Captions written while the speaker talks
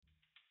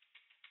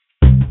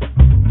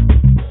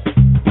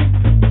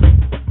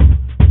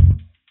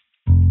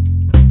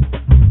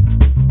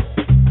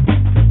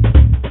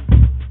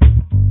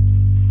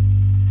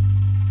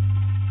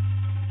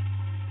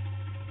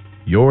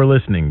You're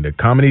listening to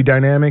Comedy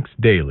Dynamics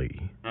Daily.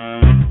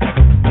 My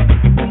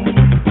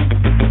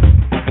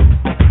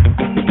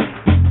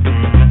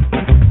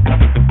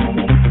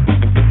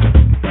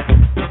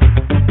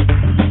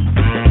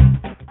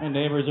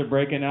neighbors are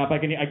breaking up. I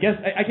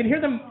can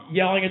hear them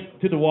yelling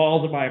to the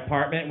walls of my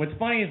apartment. What's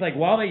funny is, like,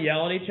 while they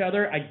yell at each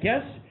other, I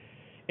guess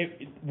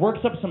it works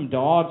up some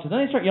dogs. So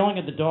then they start yelling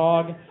at the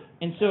dog.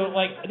 And so,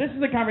 like, this is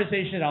the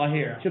conversation that I'll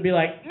hear. She'll be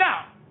like,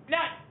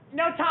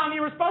 No, Tom,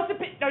 you were supposed to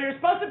pick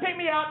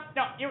me up.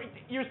 No,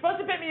 you were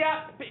supposed to pick me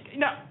up.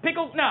 No,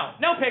 Pickles, no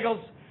Pickles.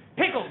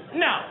 Pickles,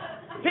 no.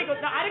 Pickles,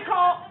 no, I didn't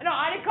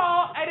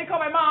call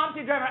my mom.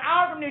 She's driving an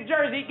hour from New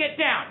Jersey. Get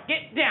down.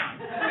 Pickles,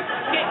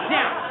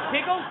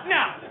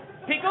 no.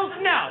 Pickles,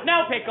 no.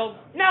 No, Pickles.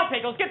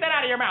 Get that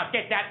out of your mouth.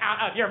 Get that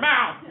out of your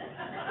mouth.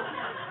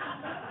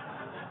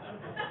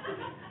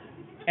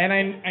 And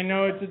I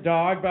know it's a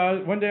dog,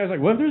 but one day I was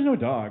like, what if there's no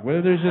dog? What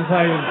if there's just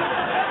like...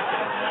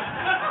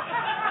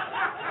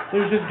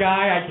 There's this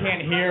guy I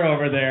can't hear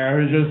over there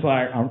who's just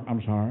like,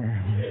 I'm sorry.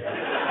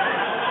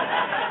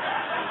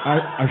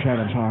 I said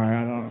I'm sorry.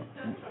 I don't.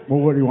 Well,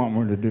 what do you want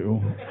me to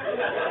do?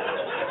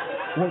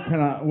 What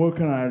can I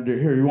do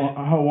here?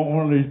 I want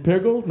one of these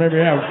pickles? Maybe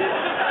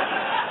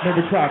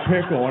try a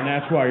pickle, and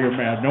that's why you're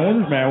mad. No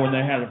one's mad when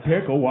they had a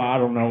pickle. Well, I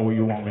don't know what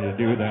you want me to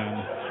do then.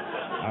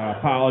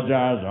 I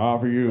apologize. I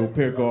offer you a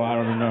pickle. I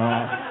don't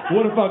know.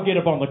 What if I get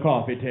up on the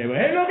coffee table?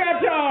 Hey, look, I'm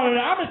as tall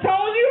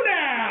as you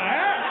now.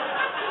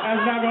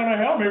 That's not going to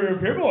help. Maybe a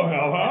pickle will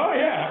help, huh?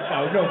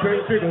 Yeah. Oh, no,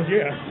 pickles,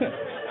 yes.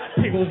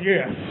 Pickles,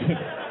 yes.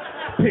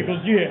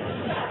 Pickles, yes.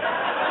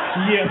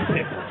 Yes,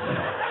 pickles.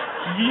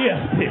 Yes,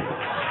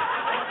 pickles.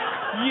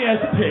 Yes,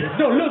 pickles.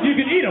 No, look, you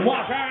can eat them.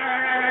 Watch. I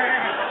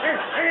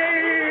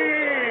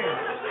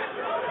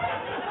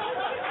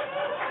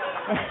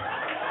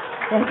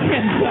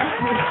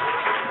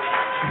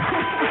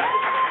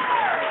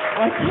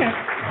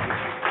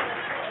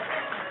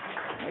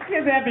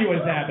can't that be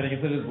what's happening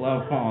instead of just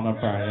love falling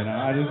apart, you know?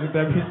 I think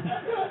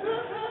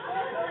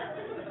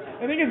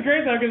it's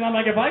great, though, because I'm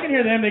like, if I can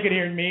hear them, they can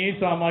hear me.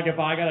 So I'm like, if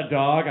I got a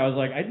dog, I was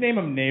like, I'd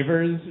name them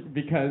Neighbors,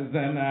 because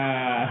then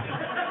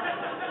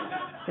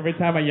every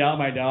time I yell at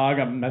my dog,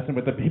 I'm messing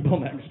with the people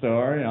next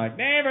door. You know, like,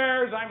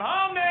 neighbors, I'm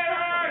home,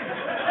 neighbors!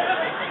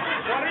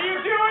 What are you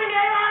doing,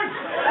 neighbors?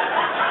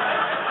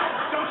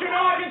 Don't you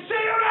know I can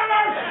see you,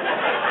 neighbors?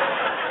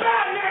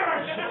 Bad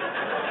neighbors!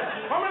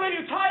 I'm gonna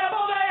leave you tied up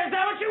all day, is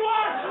that what you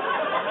want?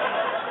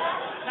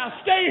 Now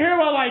stay here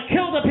while I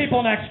kill the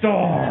people next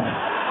door.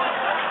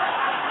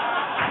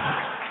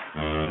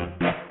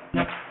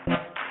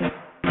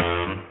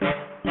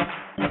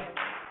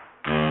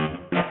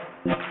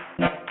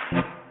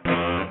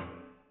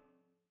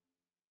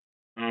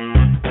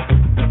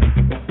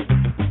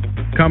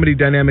 Comedy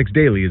Dynamics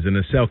Daily is an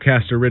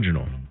Acelcast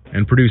original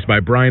and produced by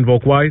Brian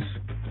Volk-Weiss,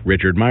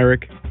 Richard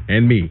Myrick,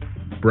 and me,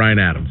 Brian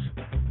Adams.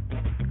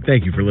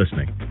 Thank you for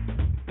listening.